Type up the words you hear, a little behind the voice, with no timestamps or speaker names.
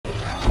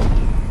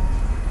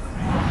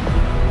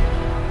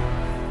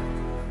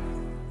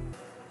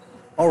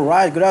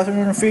Alright, good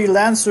afternoon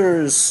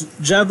freelancers,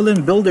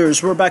 javelin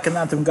builders. We're back in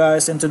Anthem,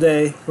 guys, and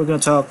today we're going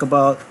to talk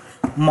about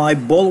my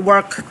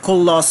Bulwark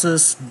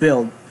Colossus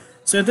build.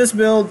 So in this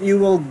build, you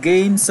will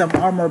gain some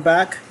armor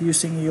back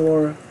using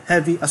your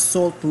heavy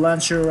assault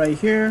launcher right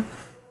here,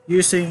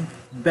 using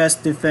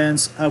best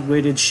defense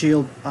upgraded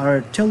shield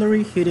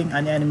artillery, hitting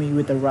an enemy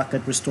with a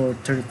rocket restore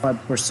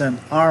 35%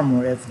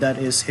 armor if that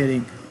is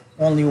hitting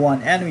only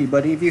one enemy.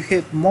 But if you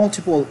hit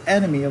multiple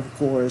enemy, of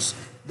course,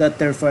 that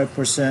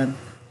 35%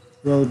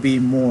 will be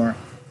more.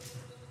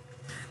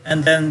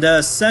 And then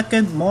the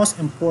second most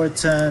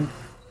important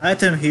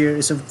item here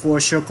is of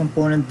course your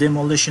component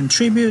demolition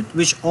tribute,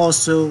 which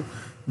also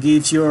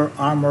gives your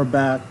armor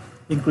back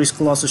increased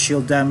colossal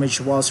shield damage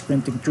while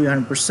sprinting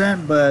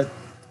 300%. But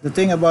the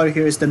thing about it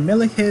here is the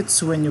melee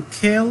hits when you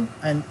kill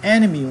an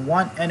enemy.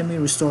 One enemy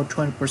restore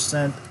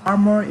 20%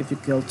 armor. If you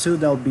kill two,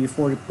 that'll be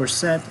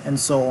 40%, and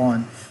so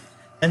on.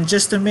 And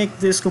just to make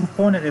this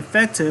component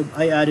effective,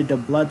 I added the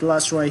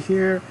bloodlust right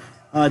here.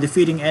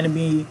 Defeating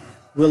enemy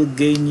will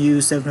gain you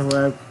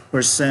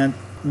 75%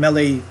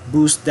 melee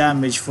boost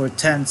damage for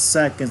 10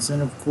 seconds.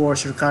 And of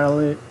course your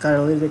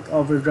catalytic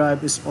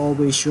overdrive is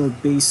always your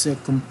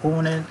basic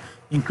component.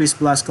 Increase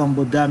blast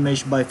combo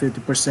damage by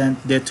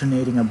 50%,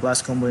 detonating a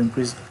blast combo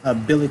increase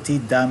ability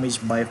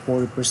damage by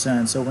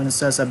 40%. So when it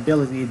says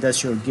ability,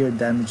 that's your gear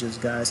damages,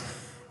 guys.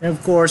 And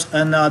of course,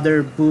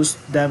 another boost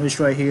damage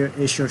right here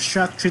is your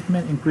shock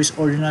treatment. Increase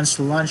ordnance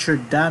launcher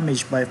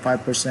damage by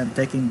 5%.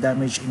 Taking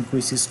damage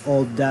increases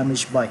all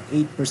damage by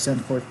 8%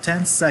 for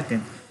 10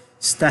 seconds,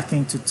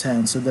 stacking to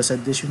 10. So that's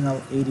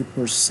additional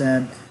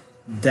 80%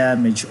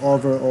 damage,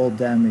 overall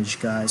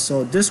damage, guys.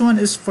 So this one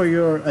is for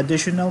your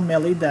additional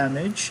melee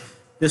damage.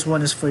 This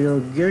one is for your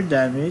gear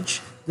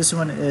damage. This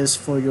one is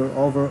for your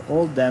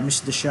overall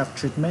damage, the shock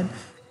treatment.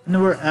 And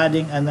we're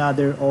adding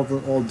another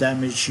overall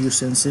damage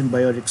using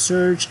symbiotic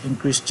surge,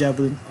 increase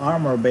javelin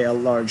armor by a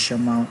large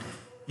amount,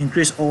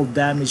 increase all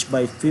damage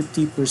by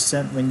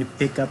 50% when you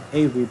pick up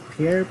a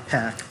repair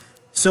pack.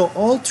 So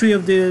all three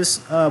of these,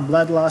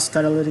 bloodlust,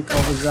 catalytic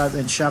overdrive,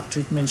 and shock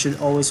treatment should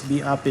always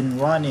be up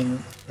and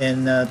running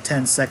in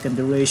 10-second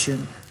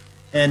duration.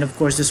 And of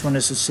course this one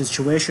is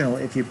situational.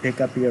 If you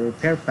pick up your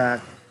repair pack,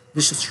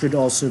 this should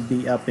also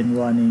be up and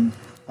running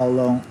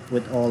along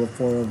with all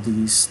four of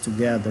these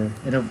together.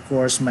 And of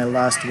course my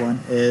last one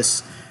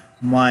is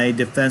my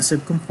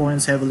defensive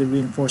components. Heavily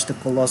reinforce the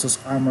Colossus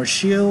armor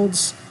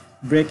shields,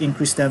 break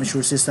increased damage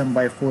resistance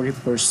by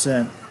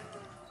 40%.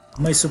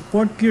 My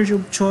support gear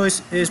of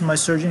choice is my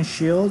surging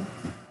shield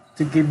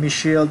to give me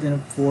shield, and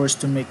of course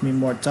to make me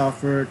more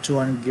tougher,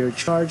 200 gear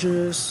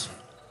charges.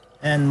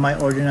 And my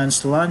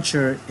ordnance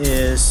launcher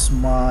is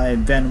my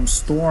Venom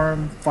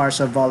Storm, fires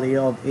a volley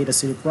of 8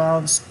 acidic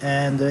rounds,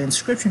 and the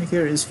inscription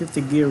here is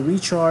 50 gear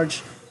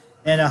recharge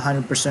and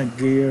 100%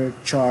 gear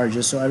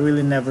charges. So I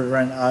really never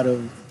run out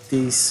of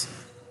these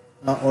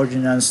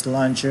ordnance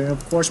launcher.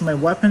 Of course my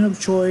weapon of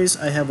choice,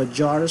 I have a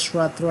Jarus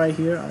Rat right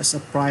here as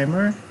a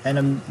primer, and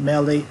a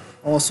melee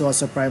also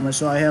as a primer.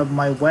 So I have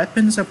my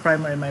weapon as a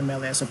primer and my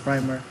melee as a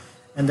primer,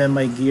 and then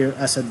my gear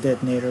as a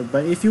detonator.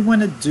 But if you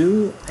want to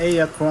do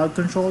a crowd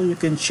control, you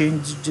can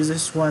change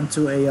this one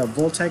to a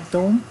voltaic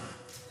dome,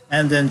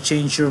 and then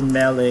change your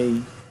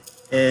melee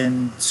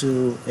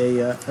into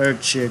a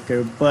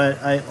earthshaker.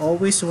 But I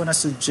always want to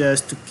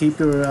suggest to keep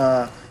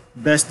your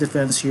best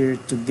defense here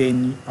to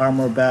gain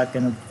armor back,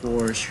 and of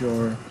course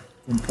your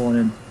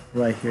component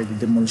right here, the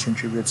demolition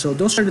tribute. So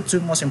those are the two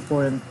most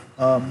important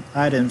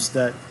items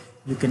that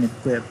you can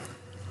equip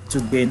to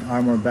gain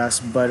armor back.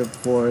 But of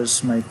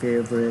course my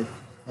favorite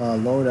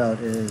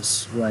loadout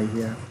is right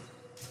here,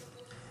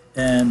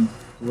 and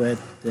with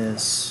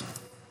this.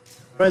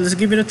 Alright, let's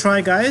give it a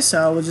try, guys.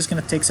 We're just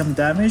gonna take some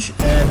damage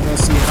and we'll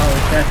see how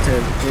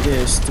effective it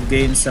is to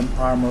gain some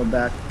armor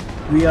back.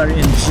 We are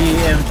in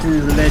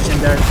GM3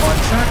 legendary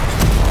contract,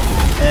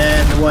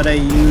 and what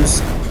I use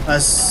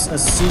as a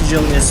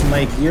sigil is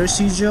my gear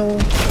sigil,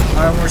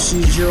 armor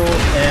sigil,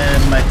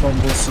 and my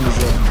combo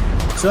sigil.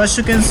 So as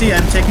you can see,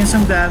 I'm taking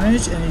some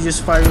damage, and you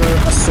just fire your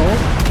assault,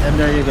 and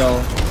there you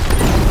go.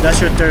 That's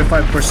your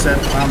 35%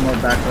 armor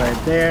back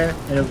right there.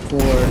 And of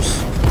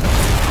course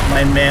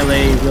my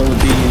melee will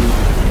be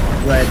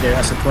right there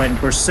as a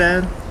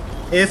 20%.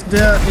 If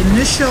the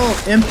initial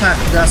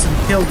impact doesn't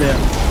kill them,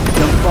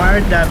 the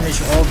fire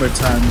damage over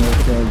time will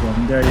kill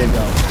them. There you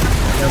go.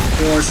 And of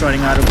course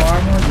running out of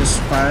armor, just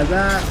fire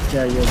that.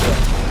 There you go.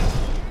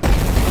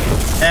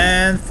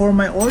 And for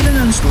my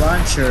ordnance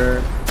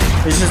launcher,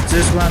 it's just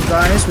this one,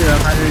 guys, with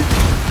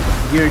 100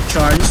 gear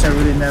charges. I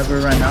really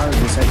never run out of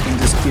this. I can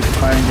just keep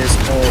firing this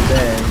all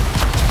day.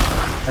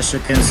 As you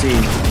can see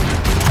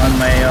on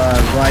my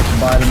right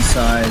bottom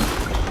side,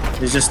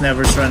 it just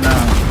never run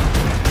out.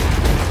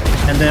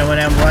 And then when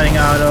I'm running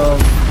out of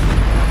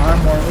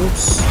armor,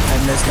 oops, I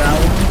missed that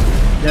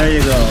one. There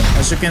you go.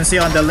 As you can see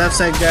on the left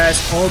side, guys,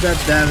 all that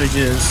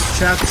damages,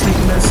 shock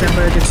treatment,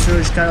 symbiotic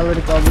surge,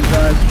 catalytic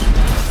overdrive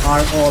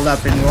are all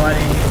up and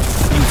running,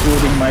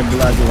 including my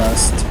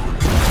bloodlust.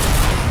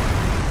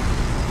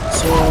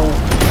 So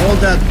all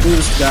that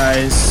boost,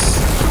 guys,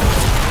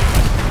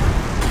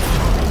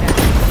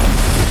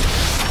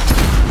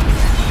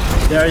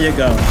 There you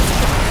go.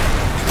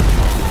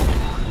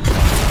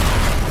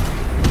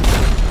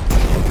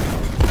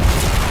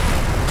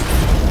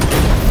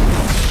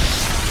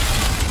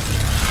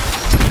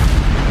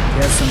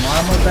 Get some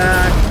armor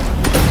back.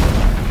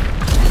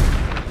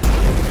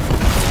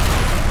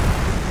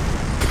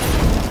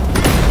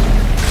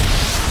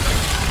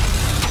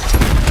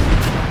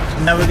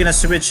 Now we're gonna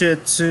switch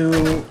it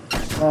to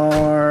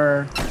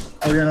our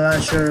organ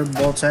launcher,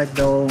 Boltec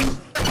Dome,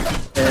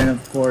 and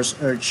of course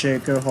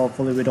Earthshaker.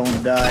 Hopefully we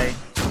don't die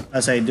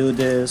as I do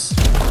this.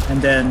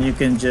 And then you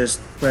can just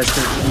press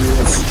the Q,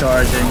 it's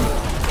charging.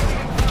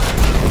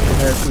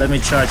 Let me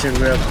charge it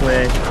real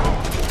quick.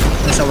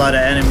 There's a lot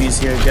of enemies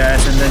here,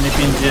 guys, and then you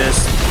can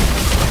just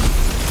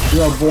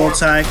do a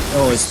Boltec.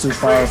 Oh, it's too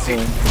powerful.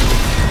 And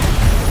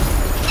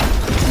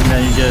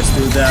then you just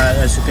do that.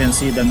 As you can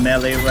see, the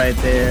melee right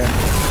there.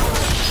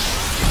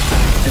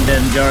 And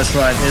then Jar's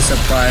Rod is a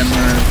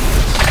primer.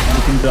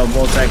 You can do a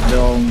Boltec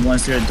Dome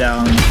once you're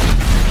down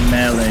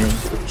melee.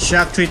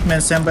 Shock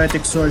treatment,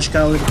 symbiotic surge,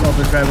 catalytic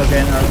overdrive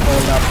again are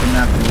all up and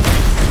active.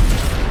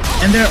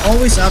 And they're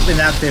always up and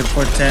active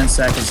for 10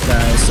 seconds,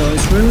 guys. So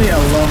it's really a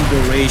long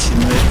duration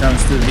when it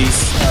comes to these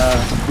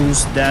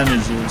boost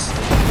damages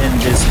in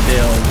this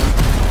build.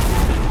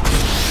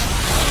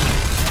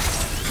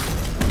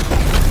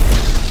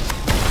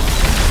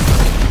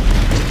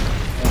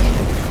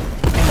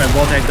 My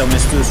Boltec Dome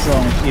is too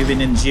strong, even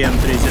in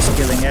GM3, just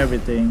killing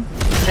everything.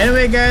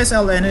 Anyway guys,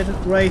 I'll end it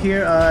right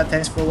here.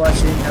 Thanks for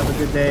watching, have a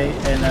good day,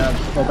 and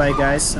bye bye guys.